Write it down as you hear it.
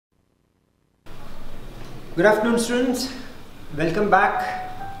Good afternoon, students. Welcome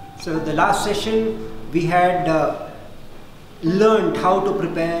back. So the last session we had learned how to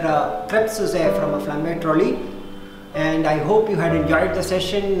prepare a crepe Suzette from a Flambe trolley, and I hope you had enjoyed the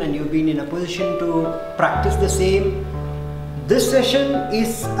session and you've been in a position to practice the same. This session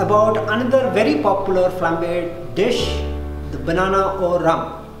is about another very popular Flambe dish, the banana or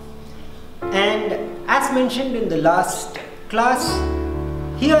rum. And as mentioned in the last class,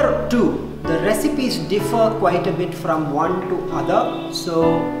 here too the recipes differ quite a bit from one to other,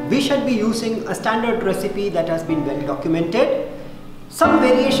 so we shall be using a standard recipe that has been well documented. Some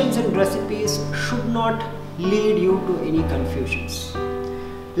variations in recipes should not lead you to any confusions.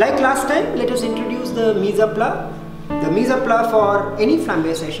 Like last time, let us introduce the mise à plat. The mise à plat for any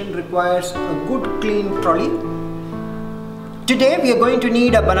Flambe session requires a good clean trolley. Today we are going to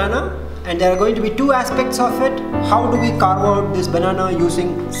need a banana, and there are going to be two aspects of it. How do we carve out this banana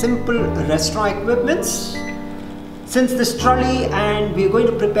using simple restaurant equipments? Since this trolley and we are going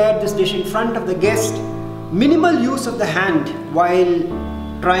to prepare this dish in front of the guest, minimal use of the hand while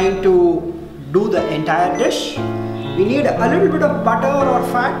trying to do the entire dish. We need a little bit of butter or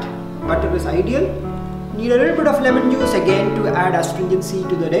fat. Butter is ideal. Need a little bit of lemon juice again to add astringency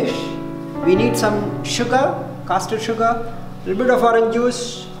to the dish. We need some sugar, caster sugar, a little bit of orange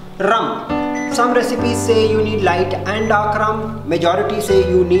juice, rum. Some recipes say you need light and dark rum. Majority say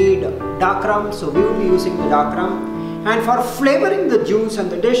you need dark rum, so we will be using the dark rum. And for flavoring the juice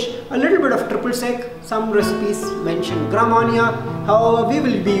and the dish, a little bit of triple sec. Some recipes mention gram onion. However, we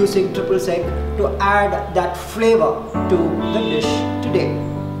will be using triple sec to add that flavor to the dish today.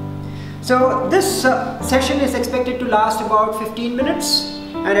 So this session is expected to last about 15 minutes,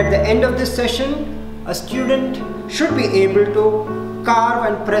 and at the end of this session, a student should be able to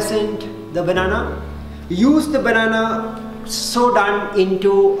carve and present the banana, use the banana so done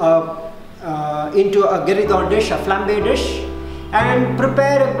into a Gueridon dish, a Flambe dish, and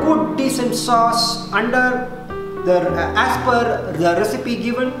prepare a good decent sauce under as per the recipe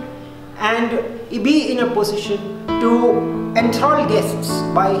given, and be in a position to enthrall guests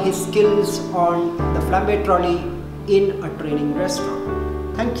by his skills on the Flambe trolley in a training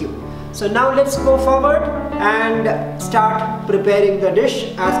restaurant. Thank you. So now let's go forward and start preparing the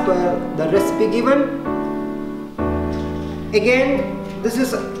dish as per the recipe given. Again, this is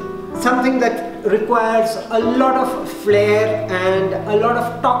something that requires a lot of flair and a lot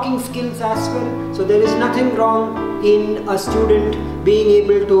of talking skills as well. So there is nothing wrong in a student being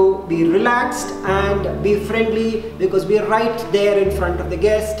able to be relaxed and be friendly, because we are right there in front of the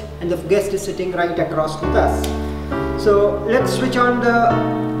guest and the guest is sitting right across with us. So let's switch on the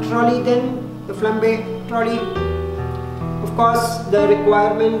trolley then, the Flambe trolley. Of course, the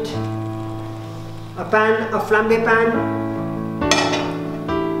requirement, a pan, a Flambe pan.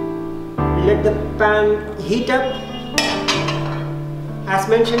 Let the pan heat up. As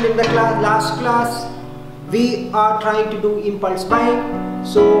mentioned in the last class, we are trying to do impulse buying,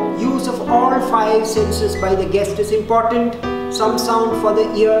 so use of all five senses by the guest is important. Some sound for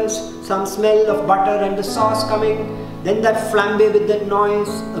the ears, some smell of butter and the sauce coming, then that Flambe with that noise,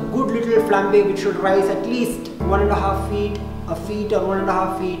 a good little Flambe which should rise at least 1.5 feet, a feet or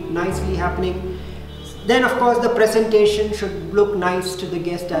 1.5 feet, nicely happening. Then of course the presentation should look nice to the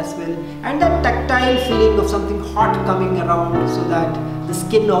guest as well, and that tactile feeling of something hot coming around, so that the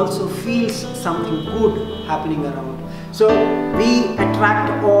skin also feels something good happening around. So we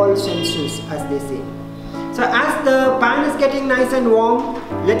attract all senses, as they say. So as the pan is getting nice and warm,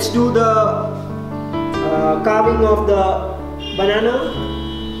 let's do the carving of the banana.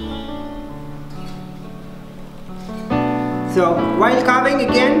 So while carving,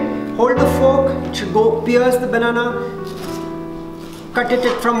 again, hold the fork, it should go pierce the banana, cut it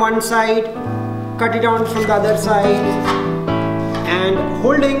from one side, cut it on from the other side, and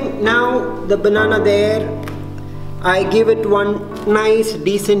holding now the banana there, I give it one nice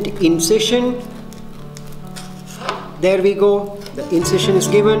decent incision. There we go, the incision is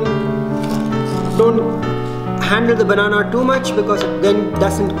given. Don't handle the banana too much because it then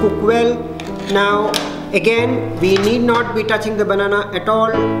doesn't cook well. Now again, we need not be touching the banana at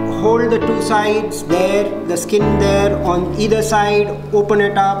all. Hold the two sides there, the skin there on either side, open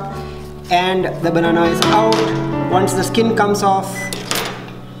it up, and the banana is out. Once the skin comes off,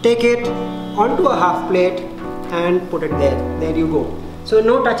 take it onto a half plate and put it there. There you go. So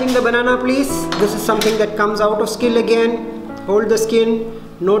no touching the banana, please. This is something that comes out of skill again. Hold the skin,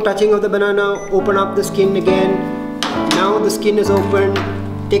 no touching of the banana, open up the skin again. Now the skin is open,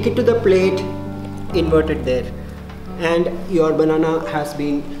 take it to the plate, invert it there, and your banana has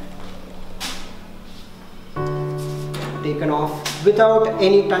been taken off without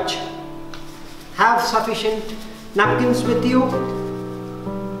any touch have sufficient napkins with you.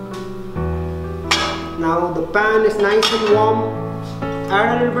 Now the pan is nice and warm.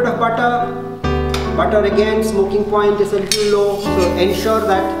 Add a little bit of butter. Butter again, smoking point is a little low, so ensure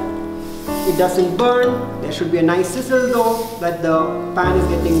that it doesn't burn. There should be a nice sizzle though, that the pan is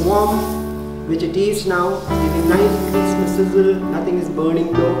getting warm, which it is now, giving nice little sizzle. Nothing is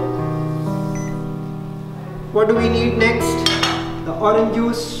burning though. What do we need next? The orange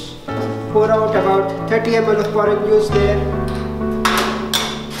juice. Pour out about 30 ml of orange juice there.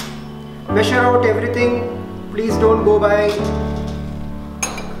 Measure out everything. Please don't go by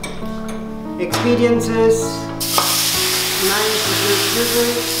experiences. Nice little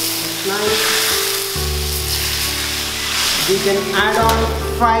sizzle. Nice. We can add on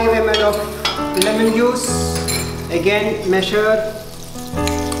 5 ml of lemon juice. Again, measure.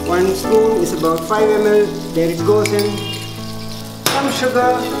 1 spoon is about 5 ml. There it goes in. Some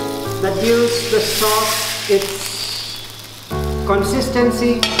sugar that gives the sauce its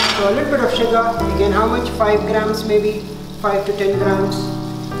consistency. So a little bit of sugar. Again, how much? 5 grams maybe. 5 to 10 grams.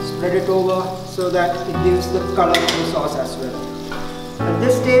 Spread it over so that it gives the color to the sauce as well. At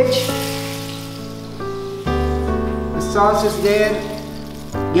this stage, the sauce is there,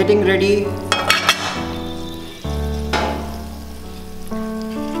 getting ready.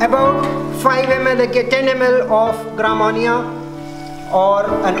 About 5 ml, 10 ml of Gramonia or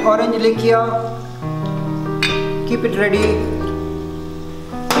an orange liqueur. Keep it ready.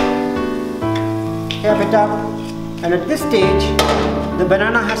 Cap it up. And at this stage, the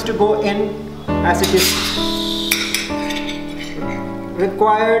banana has to go in as it is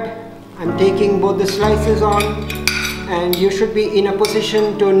required. I'm taking both the slices on, and you should be in a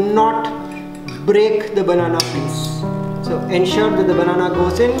position to not break the banana piece. So ensure that the banana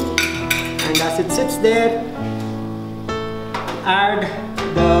goes in, and as it sits there, add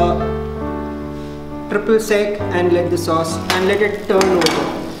the triple sec and let the sauce and let it turn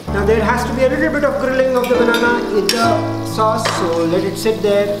over. Now there has to be a little bit of grilling of the banana in the sauce, so let it sit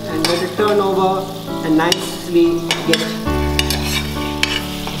there and let it turn over and nicely get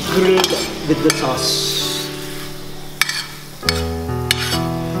grilled with the sauce.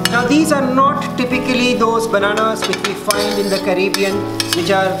 Now these are not typically those bananas which we find in the Caribbean,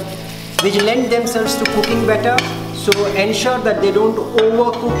 which lend themselves to cooking better. So ensure that they don't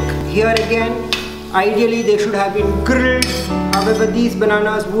overcook. Here again, ideally they should have been grilled. However, these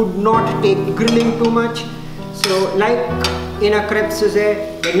bananas would not take grilling too much. So like in a crepe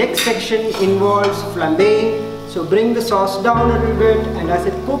Suzette, the next section involves flambeing. So bring the sauce down a little bit, and as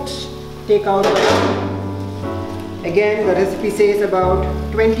it cooks, take out. Again, the recipe says about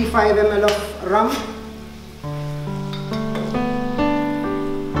 25 ml of rum.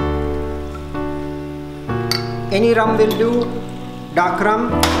 Any rum will do, dark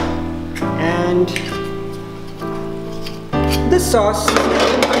rum. And this sauce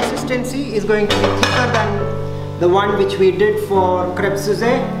in consistency is going to be thicker than the one which we did for crepe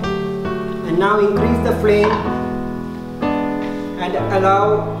Suzette. And now increase the flame and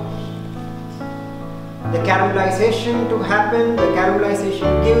allow the caramelization to happen. The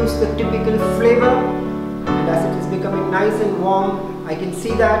caramelization gives the typical flavor, and as it is becoming nice and warm, I can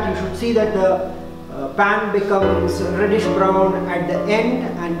see that, you should see that the pan becomes reddish brown at the end,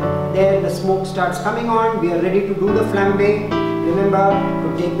 and there the smoke starts coming on. We are ready to do the flambe. Remember to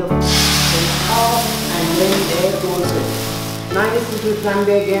take the flame off, and then there goes it. Nice little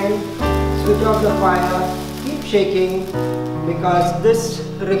flambe again. Switch off the fire. Keep shaking, because this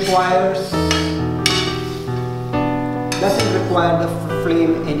doesn't require the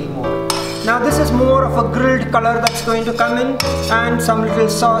flame anymore. Now this is more of a grilled color that's going to come in, and some little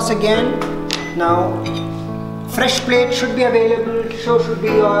sauce again. Now fresh plate should be available, so should be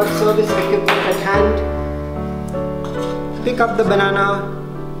your service equipment at hand. Pick up the banana,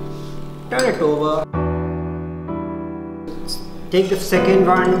 turn it over. Take the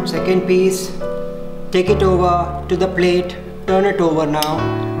second piece, take it over to the plate, turn it over now.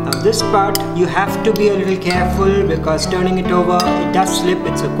 Now this part you have to be a little careful, because turning it over, it does slip.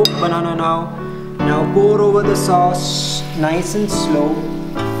 It's a cooked banana now. Now pour over the sauce nice and slow.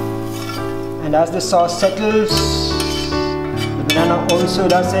 And as the sauce settles, the banana also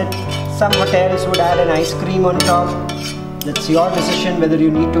does it. Some hotels would add an ice cream on top. That's your decision whether you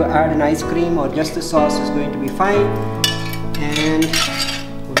need to add an ice cream or just the sauce is going to be fine. And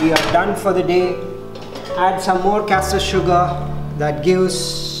we are done for the day. Add some more caster sugar that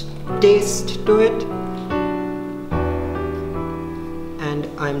gives taste to it. And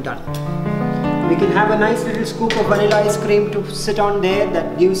I'm done. We can have a nice little scoop of vanilla ice cream to sit on there.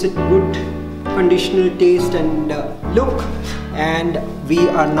 That gives it good conditional taste and look. and we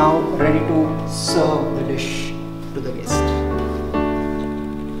are now ready to serve the dish to the guest.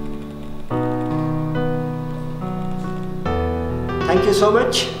 Thank you so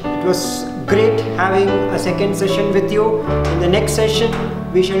much. It was great having a second session with you. In the next session,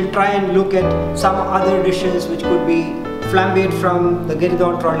 we shall try and look at some other dishes which could be flambéed from the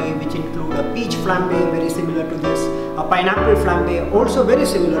Gueridon trolley, which include a peach flambe, very similar to this, a pineapple flambe, also very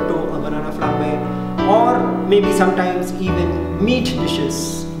similar to a banana flambe, or maybe sometimes even meat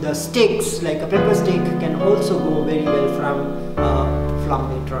dishes. The steaks, like a pepper steak, can also go very well from a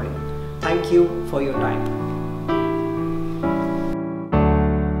flambe trolley. Thank you for your time.